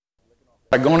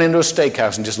Like going into a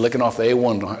steakhouse and just licking off the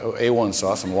A1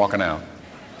 sauce and walking out.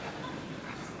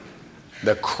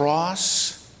 The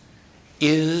cross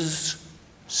is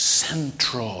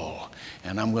central.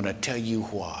 And I'm going to tell you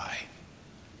why.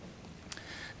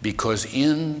 Because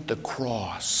in the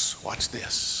cross, watch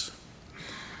this,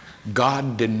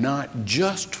 God did not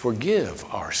just forgive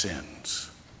our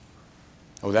sins.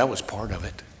 Oh, that was part of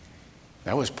it.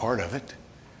 That was part of it.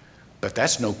 But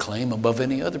that's no claim above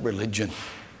any other religion.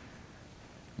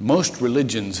 Most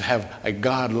religions have a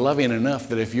God loving enough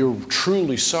that if you're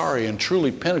truly sorry and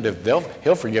truly penitent,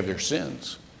 he'll forgive your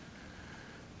sins.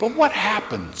 But what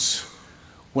happens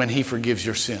when he forgives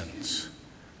your sins?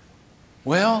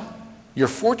 Well, you're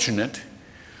fortunate,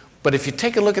 but if you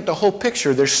take a look at the whole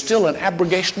picture, there's still an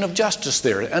abrogation of justice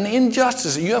there, an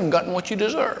injustice. You haven't gotten what you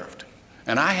deserved,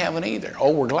 and I haven't either.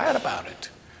 Oh, we're glad about it.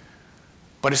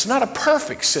 But it's not a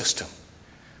perfect system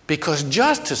because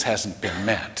justice hasn't been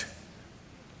met.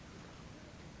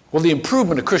 Well, the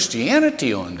improvement of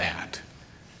Christianity on that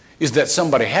is that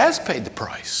somebody has paid the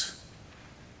price,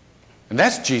 and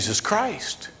that's Jesus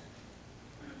Christ.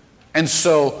 And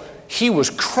so he was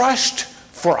crushed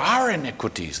for our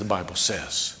iniquities, the Bible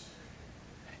says.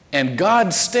 And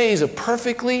God stays a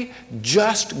perfectly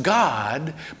just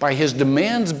God by his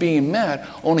demands being met.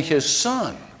 Only his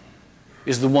Son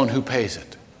is the one who pays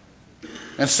it.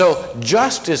 And so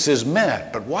justice is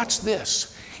met, but watch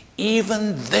this.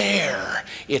 Even there,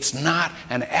 it's not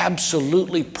an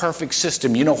absolutely perfect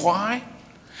system. You know why?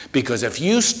 Because if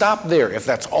you stop there, if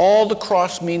that's all the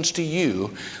cross means to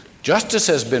you, justice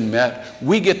has been met,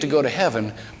 we get to go to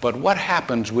heaven, but what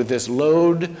happens with this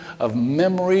load of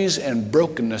memories and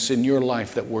brokenness in your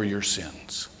life that were your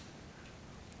sins?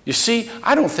 You see,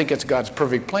 I don't think it's God's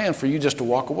perfect plan for you just to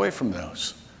walk away from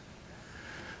those.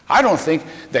 I don't think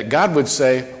that God would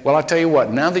say, well, I'll tell you what,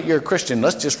 now that you're a Christian,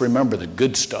 let's just remember the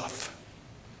good stuff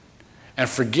and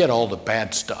forget all the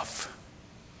bad stuff.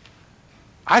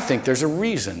 I think there's a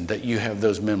reason that you have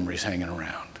those memories hanging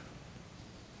around.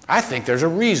 I think there's a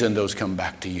reason those come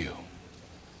back to you.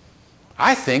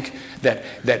 I think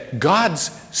that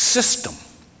God's system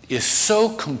is so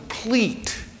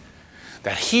complete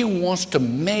that he wants to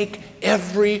make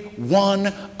every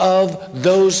one of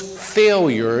those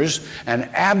failures an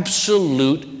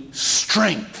absolute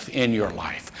strength in your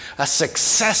life, a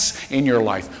success in your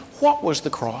life. What was the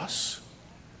cross?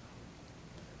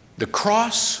 The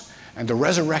cross and the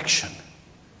resurrection,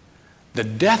 the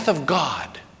death of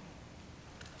God,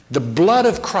 the blood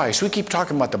of Christ. We keep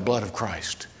talking about the blood of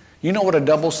Christ. You know what a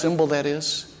double symbol that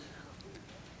is?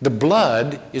 The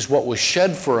blood is what was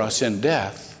shed for us in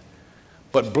death,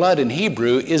 but blood in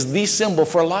Hebrew is the symbol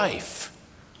for life.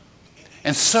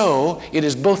 And so it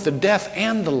is both the death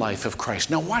and the life of Christ.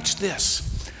 Now watch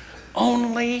this.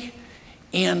 Only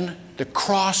in the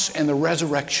cross and the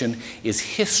resurrection is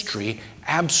history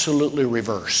absolutely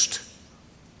reversed.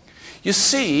 You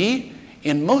see,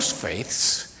 in most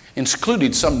faiths,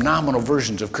 including some nominal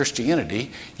versions of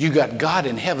Christianity, you got God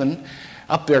in heaven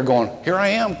up there going, here I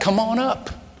am, come on up.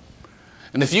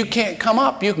 And if you can't come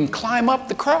up, you can climb up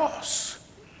the cross.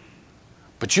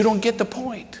 But you don't get the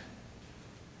point.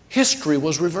 History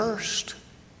was reversed.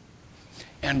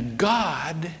 And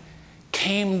God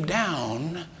came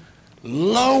down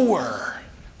lower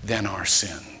than our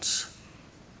sins,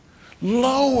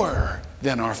 lower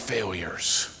than our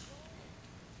failures,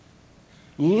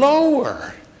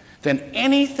 lower than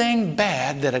anything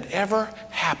bad that had ever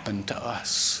happened to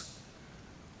us.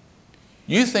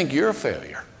 You think you're a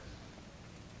failure.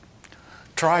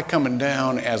 Try coming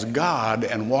down as God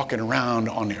and walking around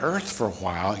on the earth for a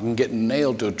while and getting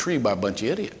nailed to a tree by a bunch of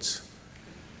idiots.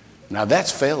 Now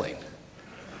that's failing.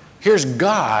 Here's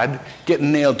God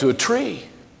getting nailed to a tree.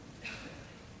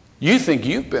 You think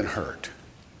you've been hurt.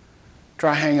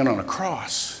 Try hanging on a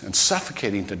cross and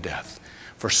suffocating to death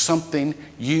for something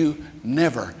you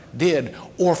never did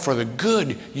or for the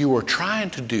good you were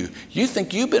trying to do. You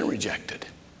think you've been rejected.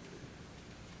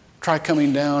 Try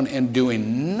coming down and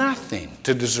doing nothing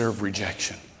to deserve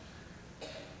rejection.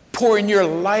 Pouring your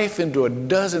life into a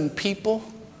dozen people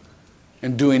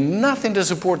and doing nothing to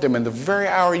support them. In the very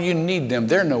hour you need them,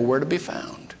 they're nowhere to be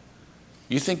found.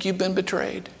 You think you've been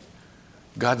betrayed?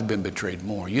 God's been betrayed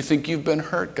more. You think you've been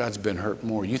hurt? God's been hurt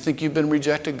more. You think you've been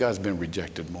rejected? God's been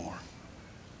rejected more.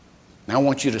 Now I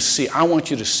want you to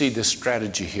see this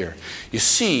strategy here. You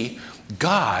see,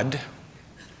 God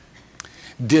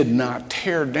did not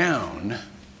tear down.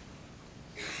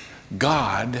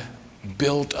 God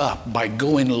built up by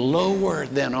going lower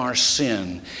than our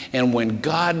sin. And when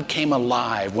God came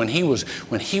alive, when he was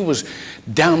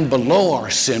down below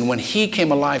our sin, when he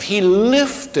came alive, he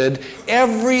lifted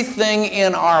everything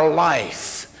in our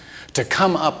life to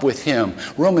come up with him.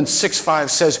 Romans 6:5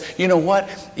 says, you know what?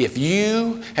 If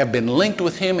you have been linked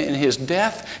with him in his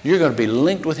death, you're going to be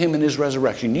linked with him in his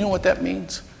resurrection. You know what that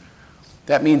means?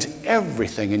 That means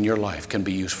everything in your life can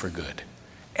be used for good.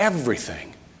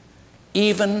 Everything.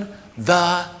 Even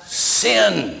the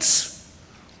sins.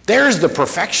 There's the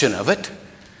perfection of it.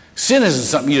 Sin isn't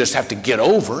something you just have to get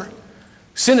over.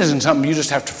 Sin isn't something you just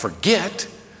have to forget.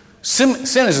 Sin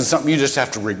isn't something you just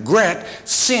have to regret.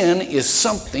 Sin is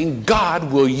something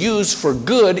God will use for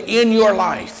good in your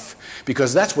life.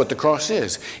 Because that's what the cross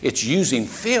is. It's using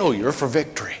failure for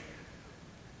victory.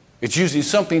 It's using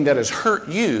something that has hurt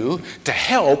you to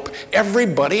help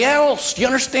everybody else. Do you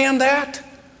understand that?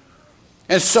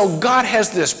 And so God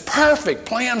has this perfect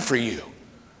plan for you.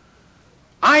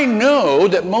 I know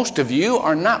that most of you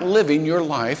are not living your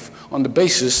life on the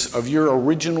basis of your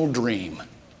original dream.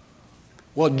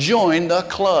 Well, join the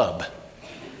club.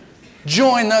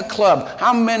 Join the club.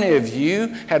 How many of you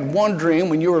had one dream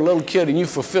when you were a little kid and you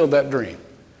fulfilled that dream?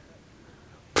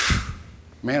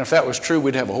 Man, if that was true,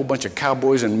 we'd have a whole bunch of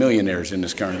cowboys and millionaires in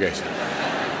this congregation.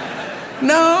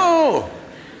 No.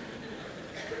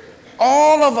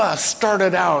 All of us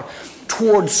started out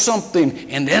towards something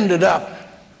and ended up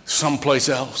someplace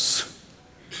else.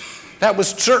 That was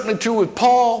certainly true with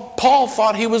Paul. Paul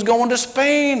thought he was going to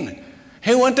Spain.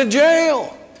 He went to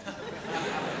jail.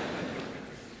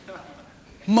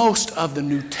 Most of the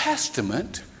New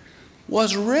Testament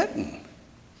was written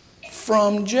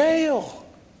from jail.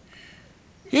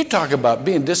 You talk about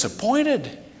being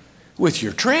disappointed with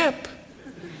your trip.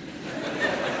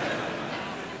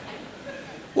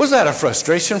 Was that a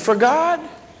frustration for God?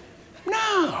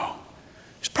 No.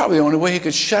 It's probably the only way he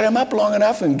could shut him up long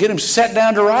enough and get him set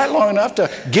down to write long enough to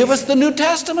give us the New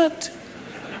Testament.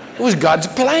 It was God's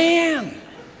plan.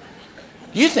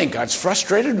 You think God's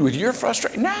frustrated with your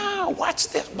frustration? No, watch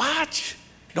this. Watch.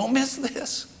 Don't miss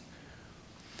this.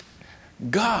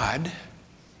 God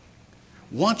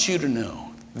wants you to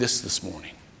know this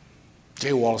morning.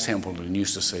 J. Wallace Hamilton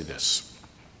used to say this.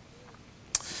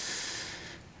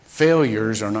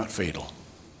 Failures are not fatal,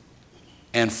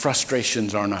 and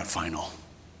frustrations are not final.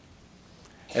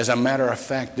 As a matter of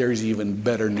fact, there's even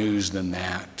better news than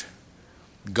that.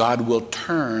 God will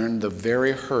turn the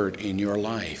very hurt in your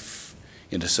life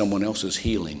into someone else's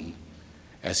healing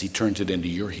as he turns it into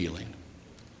your healing.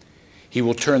 He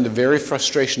will turn the very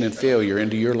frustration and failure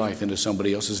into your life into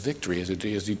somebody else's victory as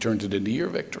he turns it into your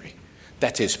victory.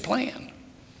 That's his plan.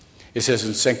 It says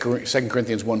in 2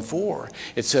 Corinthians 1:4,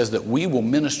 it says that we will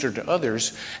minister to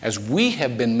others as we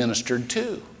have been ministered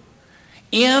to.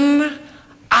 In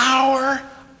our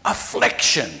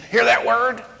affliction. Hear that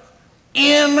word?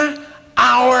 In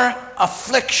our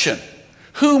affliction.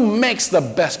 Who makes the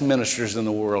best ministers in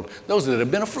the world? Those that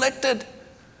have been afflicted.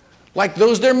 Like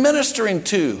those they're ministering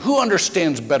to. Who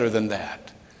understands better than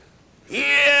that?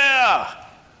 Yeah!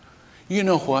 You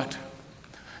know what?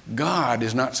 God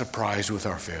is not surprised with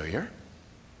our failure.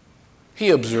 He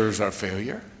observes our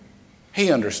failure.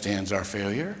 He understands our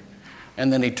failure.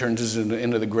 And then he turns us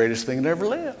into the greatest thing that ever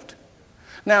lived.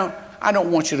 Now, I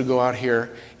don't want you to go out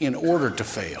here in order to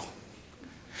fail.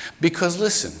 Because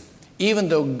listen, even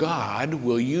though God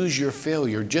will use your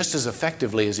failure just as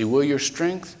effectively as he will your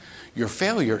strength, your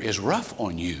failure is rough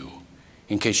on you,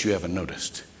 in case you haven't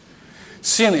noticed.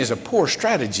 Sin is a poor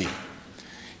strategy.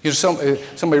 You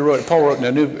know, Paul wrote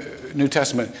in the New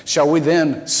Testament, shall we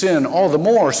then sin all the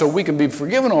more so we can be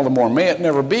forgiven all the more? May it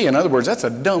never be. In other words, that's a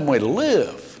dumb way to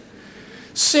live.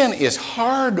 Sin is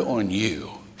hard on you.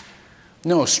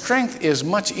 No, strength is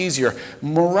much easier.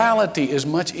 Morality is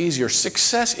much easier.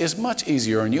 Success is much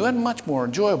easier on you and much more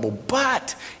enjoyable.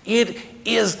 But it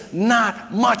is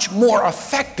not much more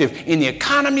effective. In the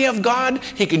economy of God,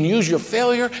 he can use your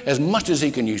failure as much as he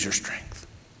can use your strength.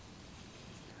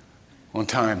 One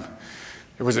time,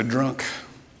 there was a drunk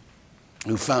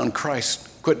who found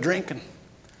Christ, quit drinking,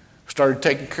 started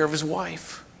taking care of his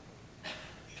wife,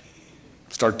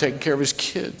 started taking care of his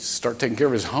kids, started taking care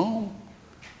of his home.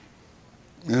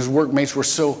 And his workmates were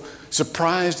so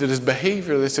surprised at his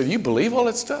behavior. They said, you believe all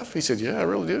that stuff? He said, yeah, I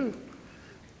really do.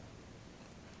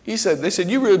 They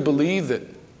said, you really believe that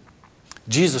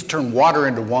Jesus turned water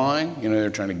into wine? You know,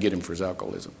 they're trying to get him for his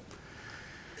alcoholism.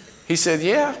 He said,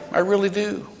 yeah, I really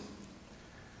do.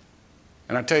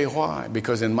 And I tell you why.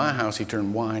 Because in my house, he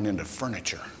turned wine into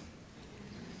furniture.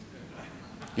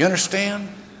 You understand?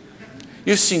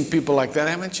 You've seen people like that,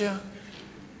 haven't you?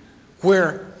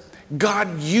 Where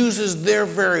God uses their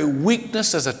very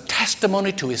weakness as a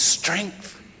testimony to his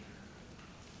strength.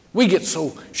 We get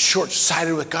so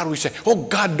short-sighted with God. We say, oh,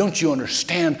 God, don't you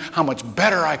understand how much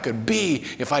better I could be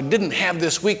if I didn't have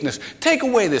this weakness? Take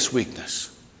away this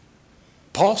weakness.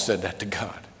 Paul said that to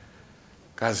God.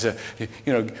 God said,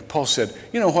 Paul said,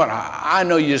 you know what, I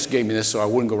know you just gave me this so I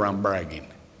wouldn't go around bragging.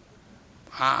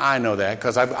 I know that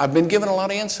because I've been given a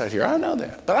lot of insight here. I know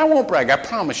that. But I won't brag, I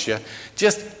promise you.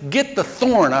 Just get the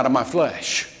thorn out of my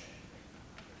flesh.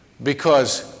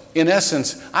 Because in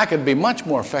essence, I could be much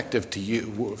more effective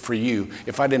for you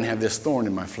if I didn't have this thorn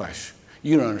in my flesh.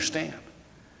 You don't understand.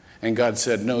 And God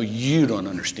said, no, you don't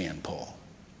understand, Paul.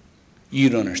 You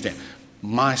don't understand.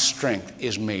 My strength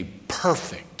is made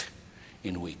perfect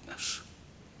in weakness.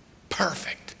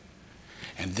 Perfect.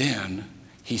 And then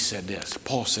he said this.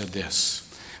 Paul said this.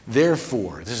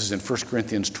 Therefore, this is in 1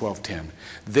 Corinthians 12:10.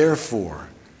 Therefore,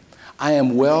 I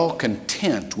am well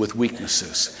content with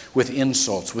weaknesses, with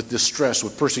insults, with distress,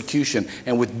 with persecution,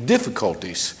 and with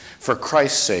difficulties for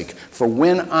Christ's sake. For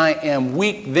when I am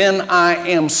weak, then I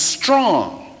am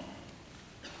strong.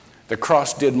 The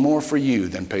cross did more for you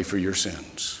than pay for your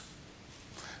sins.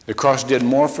 The cross did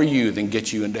more for you than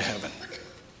get you into heaven.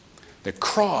 The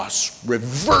cross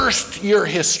reversed your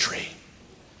history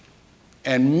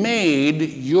and made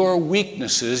your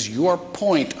weaknesses your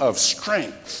point of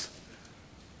strength.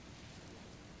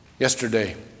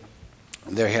 Yesterday,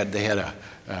 they had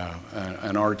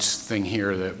an arts thing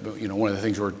here that, one of the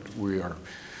things we are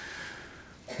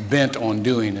bent on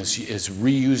doing is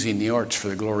reusing the arts for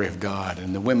the glory of God.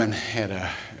 And the women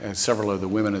several of the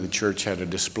women of the church had a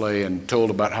display and told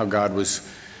about how God was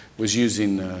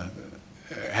using,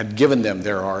 had given them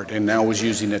their art and now was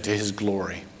using it to his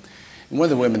glory. And one of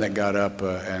the women that got up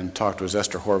and talked was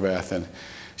Esther Horvath, and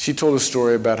she told a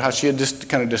story about how she had just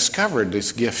kind of discovered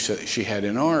this gift that she had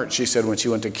in art. She said when she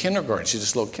went to kindergarten, she's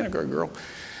just a little kindergarten girl,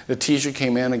 the teacher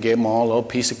came in and gave them all a little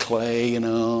piece of clay, a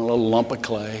little lump of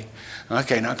clay.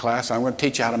 Okay, now class, I'm going to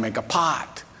teach you how to make a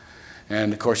pot.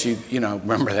 And of course, you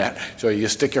remember that. So you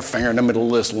stick your finger in the middle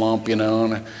of this lump,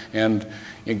 and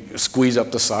you squeeze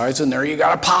up the sides, and there you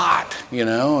got a pot,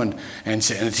 and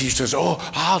the teacher says, oh,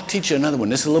 I'll teach you another one.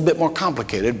 This is a little bit more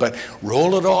complicated, but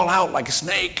roll it all out like a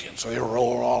snake. And so they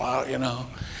roll it all out, He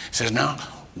says, now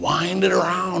wind it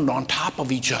around on top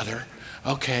of each other.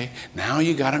 Okay, now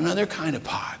you got another kind of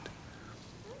pot.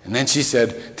 And then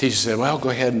teacher said, well, go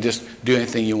ahead and just do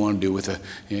anything you want to do with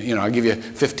I'll give you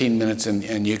 15 minutes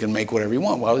and you can make whatever you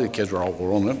want. Well, the kids were all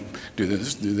rolling it, do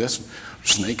this,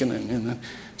 snaking. And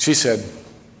she said,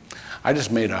 I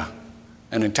just made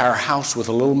an entire house with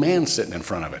a little man sitting in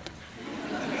front of it.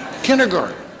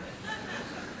 Kindergarten.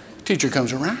 Teacher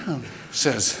comes around,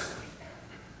 says,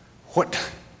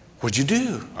 what'd you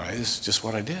do? Oh, this is just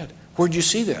what I did. Where'd you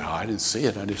see that? Oh, I didn't see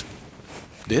it. I just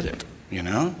did it,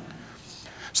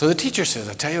 So the teacher says,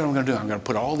 I'll tell you what I'm going to do. I'm going to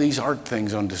put all these art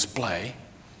things on display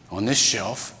on this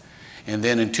shelf, and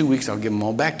then in 2 weeks I'll give them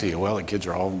all back to you. Well, the kids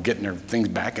are all getting their things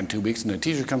back in 2 weeks, and the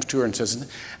teacher comes to her and says,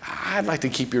 I'd like to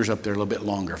keep yours up there a little bit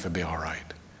longer if it'd be all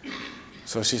right.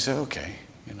 So she said, okay,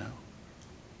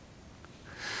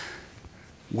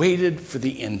 Waited for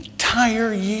the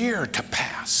entire year to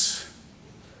pass.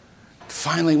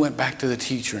 Finally went back to the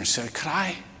teacher and said, could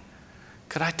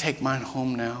I take mine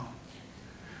home now?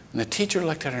 And the teacher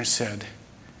looked at her and said,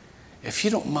 if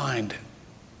you don't mind,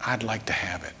 I'd like to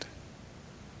have it.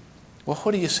 Well,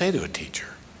 what do you say to a teacher?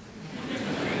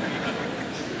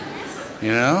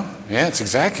 Yeah, it's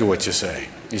exactly what you say.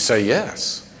 You say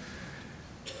yes.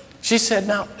 She said,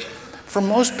 now, for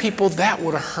most people that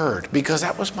would have hurt because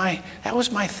that was my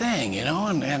thing,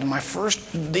 and my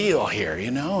first deal here,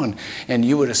 and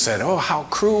you would have said, oh, how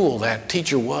cruel that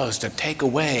teacher was to take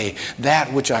away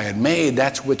that which I had made,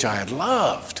 that which I had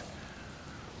loved.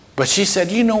 But she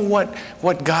said, you know what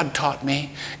God taught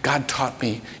me? God taught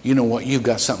me, you've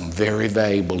got something very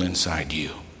valuable inside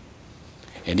you.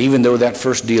 And even though that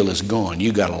first deal is gone,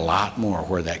 you got a lot more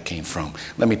where that came from.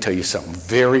 Let me tell you something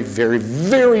very, very,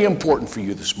 very important for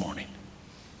you this morning.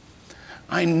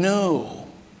 I know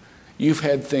you've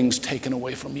had things taken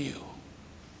away from you,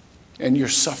 and you're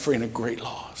suffering a great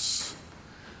loss.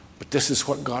 But this is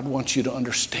what God wants you to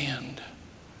understand.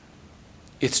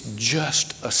 It's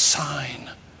just a sign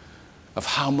of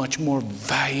how much more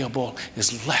valuable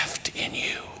is left in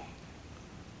you.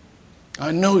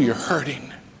 I know you're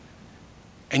hurting,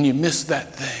 and you miss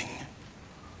that thing.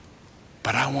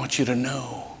 But I want you to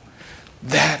know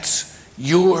that's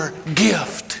your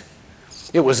gift.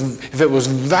 If it was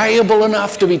valuable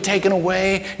enough to be taken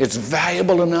away, it's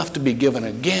valuable enough to be given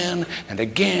again and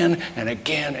again and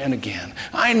again and again.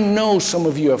 I know some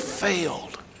of you have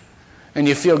failed. and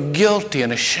you feel guilty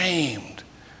and ashamed.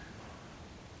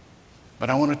 But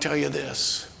I want to tell you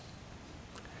this.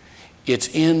 It's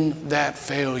in that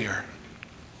failure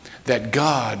that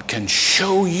God can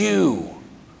show you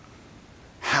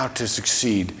how to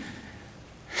succeed.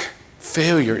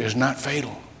 Failure is not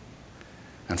fatal,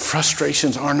 and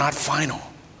frustrations are not final.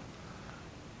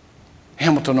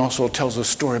 Hamilton also tells a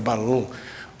story about a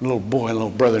little boy, a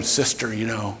little brother and sister,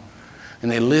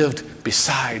 and they lived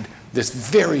beside this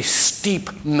very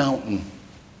steep mountain.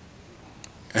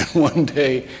 And one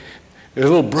day, the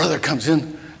little brother comes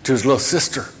in to his little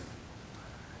sister.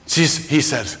 He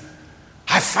says,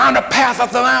 "I found a path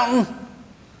up the mountain."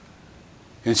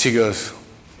 And she goes,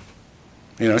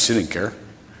 she didn't care.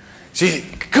 She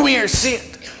said, "Come here, see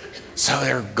it." So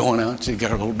they're going out. She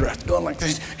got her little dress going like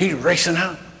this. He's racing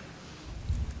out.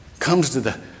 Comes to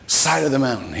the side of the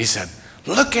mountain. He said,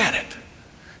 "Look at it."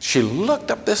 She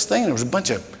looked up this thing. There was a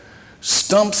bunch of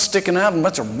stumps sticking out and a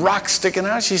bunch of rocks sticking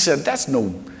out. She said, "That's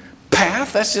no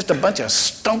path. That's just a bunch of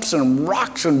stumps and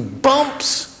rocks and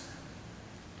bumps."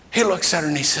 He looks at her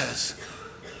and he says,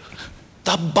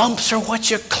 "The bumps are what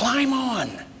you climb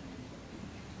on."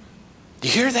 Do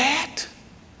you hear that?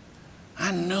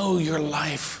 I know your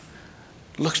life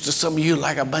looks to some of you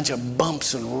like a bunch of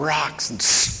bumps and rocks and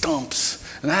stumps.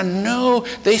 And I know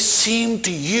they seem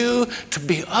to you to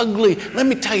be ugly. Let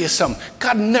me tell you something.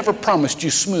 God never promised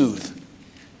you smooth.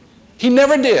 He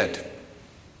never did.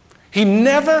 He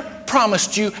never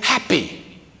promised you happy.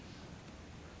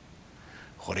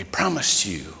 What he promised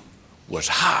you was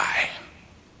high.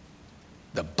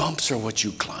 The bumps are what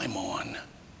you climb on.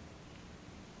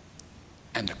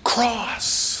 And the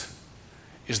cross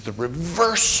is the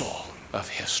reversal of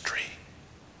history.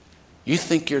 You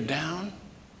think you're down?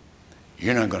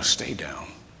 You're not going to stay down.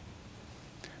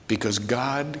 Because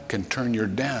God can turn your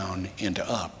down into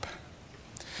up.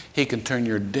 He can turn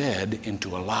your dead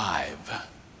into alive.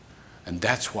 And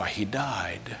that's why he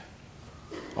died.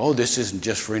 Oh, this isn't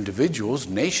just for individuals.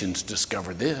 Nations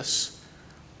discover this.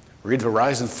 Read the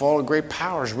rise and fall of great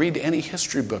powers. Read any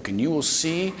history book, and you will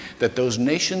see that those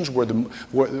nations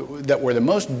that were the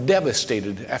most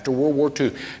devastated after World War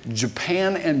II,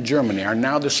 Japan and Germany, are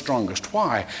now the strongest.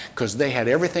 Why? Because they had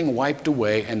everything wiped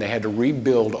away, and they had to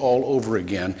rebuild all over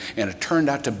again, and it turned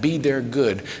out to be their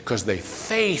good because they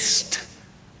faced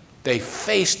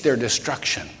their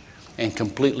destruction and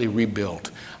completely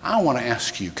rebuilt. I want to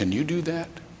ask you, can you do that?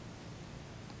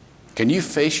 Can you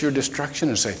face your destruction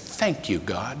and say, "Thank you,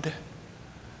 God.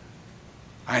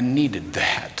 I needed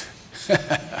that.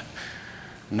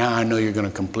 Now I know you're going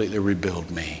to completely rebuild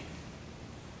me."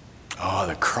 Oh,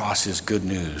 the cross is good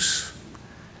news.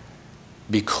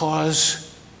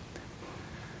 Because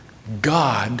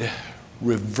God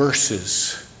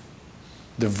reverses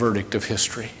the verdict of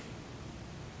history.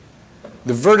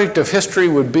 The verdict of history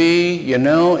would be,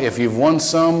 if you've won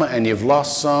some and you've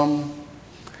lost some,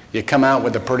 you come out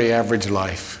with a pretty average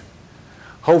life.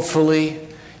 Hopefully,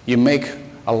 you make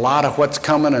a lot of what's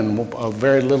coming and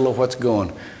very little of what's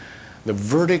going. The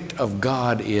verdict of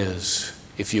God is,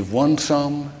 if you've won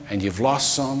some and you've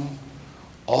lost some,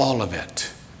 all of it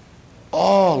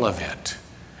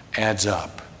adds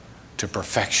up to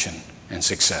perfection and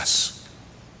success.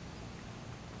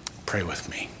 Pray with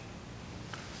me.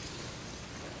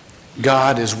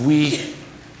 God, as we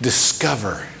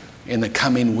discover in the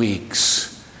coming weeks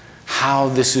how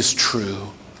this is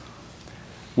true,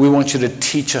 we want you to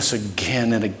teach us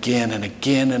again and again and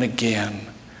again and again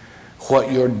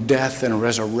what your death and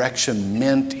resurrection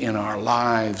meant in our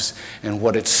lives and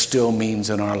what it still means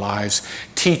in our lives.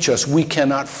 Teach us. We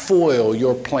cannot foil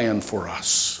your plan for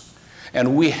us,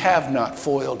 and we have not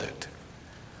foiled it.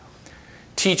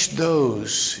 Teach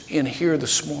those in here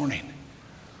this morning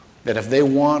that if they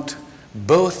want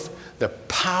both the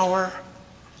power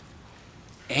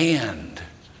and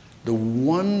the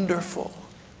wonderful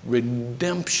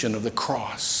redemption of the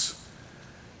cross,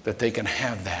 that they can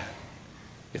have that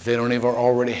if they don't even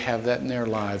already have that in their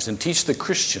lives. And teach the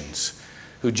Christians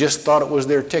who just thought it was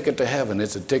their ticket to heaven,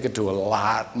 it's a ticket to a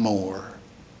lot more.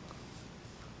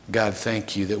 God,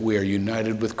 thank you that we are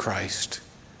united with Christ.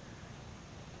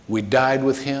 We died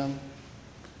with him,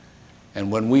 and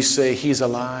when we say he's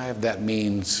alive, that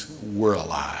means we're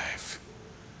alive.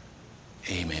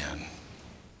 Amen.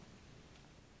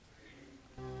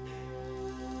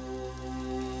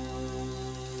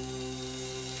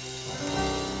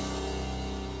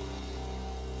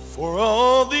 For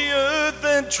all the earth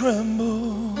that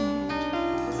trembled,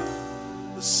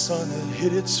 the sun had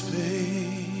hid its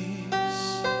face,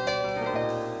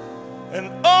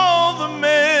 and all the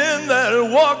men that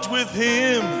had walked with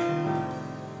him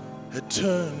had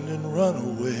turned and run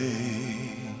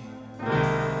away.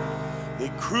 They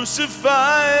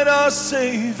crucified our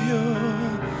Savior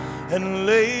and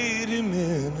laid him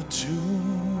in a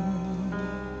tomb.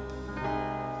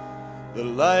 The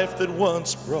life that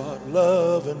once brought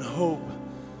love and hope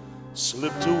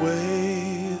slipped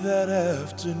away that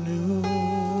afternoon.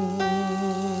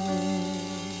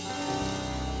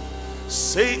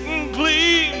 Satan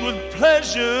gleamed with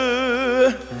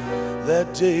pleasure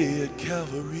that day at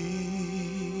Calvary,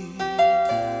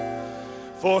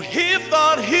 for he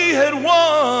thought he had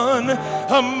won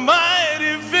a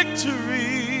mighty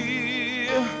victory.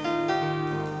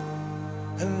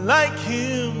 And like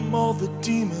him, all the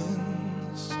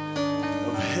demons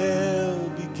of hell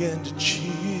began to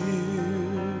cheer.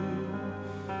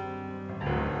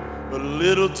 But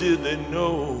little did they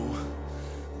know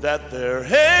that their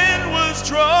end was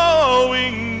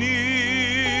drawing near.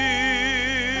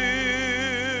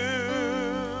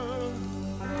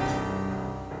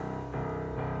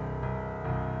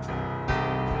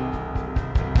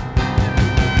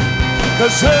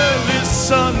 'Cause early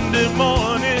Sunday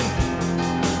morning,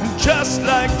 just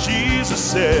like Jesus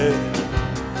said,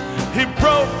 he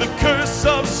broke the curse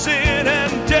of sin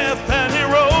and death, and he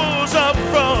rose up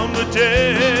from the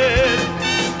dead.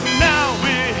 Now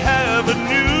we have a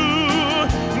new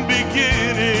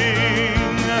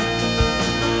beginning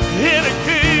in a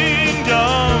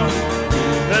kingdom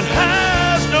that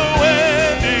has no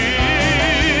ending.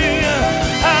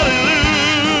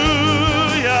 Hallelujah,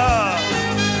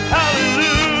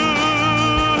 hallelujah,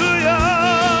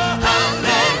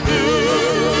 hallelujah.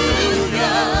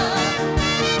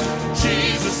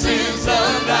 Jesus is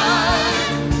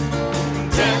alive.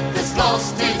 Death has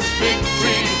lost its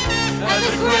victory, and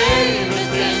the grave has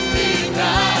been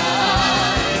denied.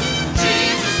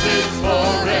 Jesus lives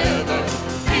forever.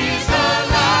 He's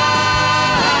alive.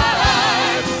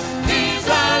 He's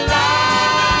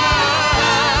alive.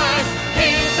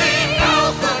 He's the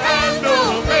Alpha and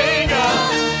Omega.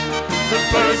 The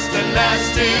first and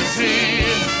last is he.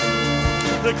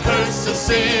 The curse of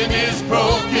sin is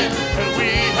broken, and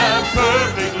we have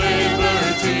perfect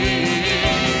liberty.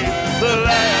 The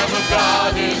Lamb of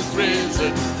God is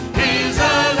risen. He's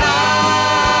alive.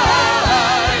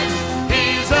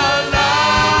 He's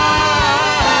alive.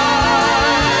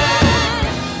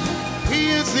 He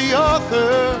is the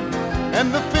author and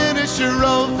the finisher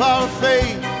of our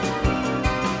faith.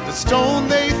 The stone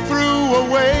they threw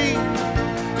away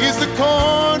is the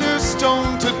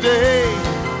cornerstone today.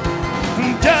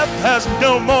 Death has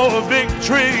no more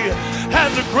victory,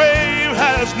 and the grave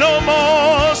has no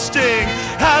more sting.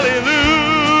 Hallelujah,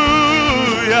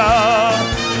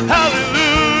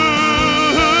 hallelujah.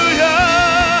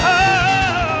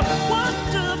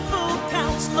 Wonderful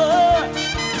Counselor,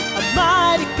 a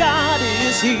mighty God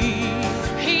is he.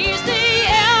 He's the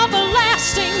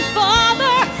everlasting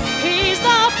Father. He's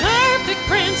the perfect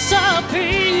Prince of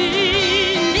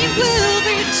Peace. He will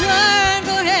return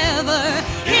forever.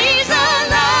 He's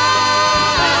alive.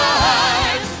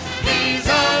 He's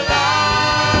alive.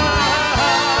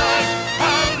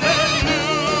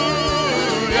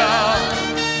 Hallelujah.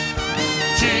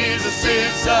 Jesus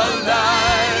is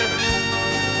alive.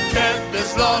 Death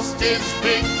has lost its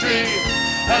victory,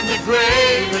 and the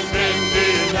grave has been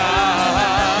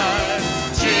denied.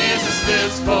 Jesus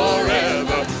lives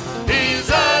forever. He's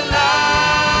alive.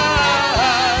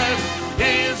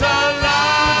 He's alive.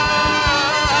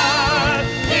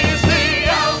 He's the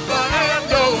Alpha and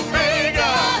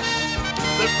Omega.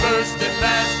 The first and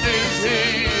last is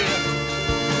here.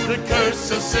 The curse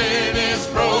of sin is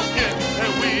broken,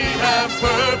 and we have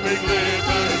perfect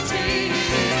liberty.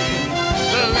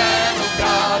 The Lamb of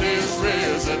God is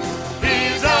risen.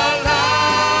 He's alive.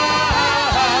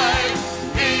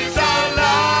 He's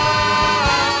alive.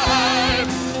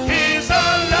 He's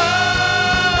alive.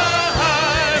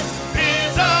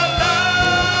 He's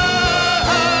alive.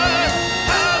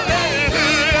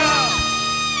 Hallelujah.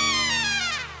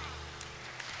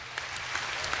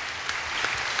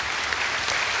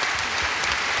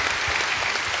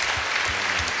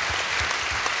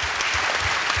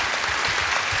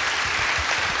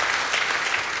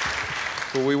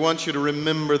 Well, we want you to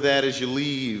remember that as you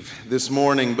leave this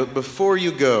morning. But before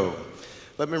you go,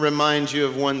 let me remind you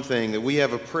of one thing, that we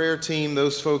have a prayer team.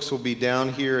 Those folks will be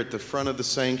down here at the front of the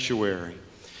sanctuary.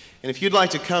 And if you'd like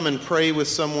to come and pray with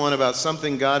someone about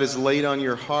something God has laid on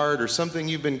your heart or something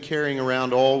you've been carrying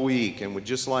around all week and would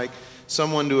just like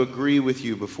someone to agree with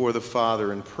you before the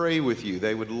Father and pray with you,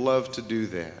 they would love to do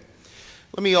that.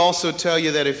 Let me also tell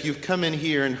you that if you've come in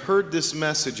here and heard this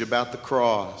message about the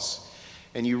cross,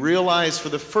 and you realize for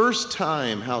the first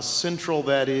time how central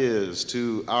that is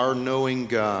to our knowing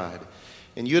God,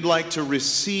 and you'd like to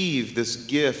receive this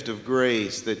gift of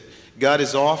grace that God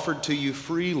has offered to you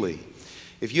freely,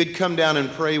 if you'd come down and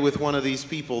pray with one of these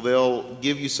people, they'll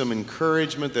give you some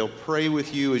encouragement. They'll pray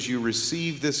with you as you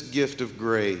receive this gift of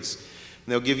grace.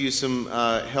 And they'll give you some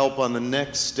help on the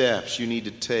next steps you need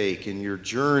to take in your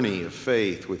journey of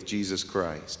faith with Jesus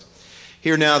Christ.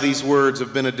 Hear now these words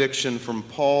of benediction from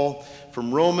Paul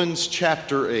from Romans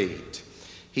chapter 8.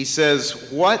 He says,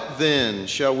 "What then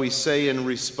shall we say in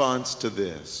response to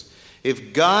this?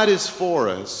 If God is for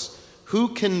us, who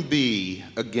can be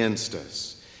against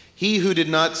us? He who did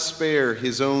not spare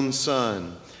his own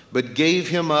son, but gave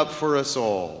him up for us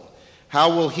all,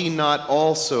 how will he not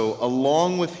also,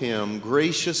 along with him,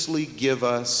 graciously give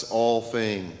us all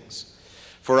things?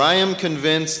 For I am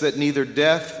convinced that neither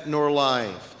death nor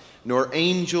life, nor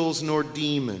angels nor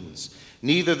demons,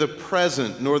 neither the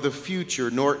present nor the future,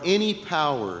 nor any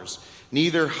powers,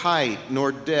 neither height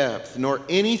nor depth, nor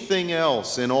anything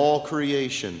else in all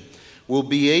creation will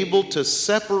be able to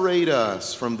separate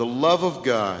us from the love of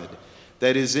God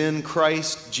that is in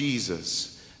Christ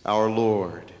Jesus our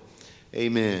Lord."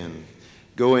 Amen.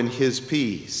 Go in his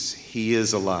peace. He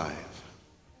is alive.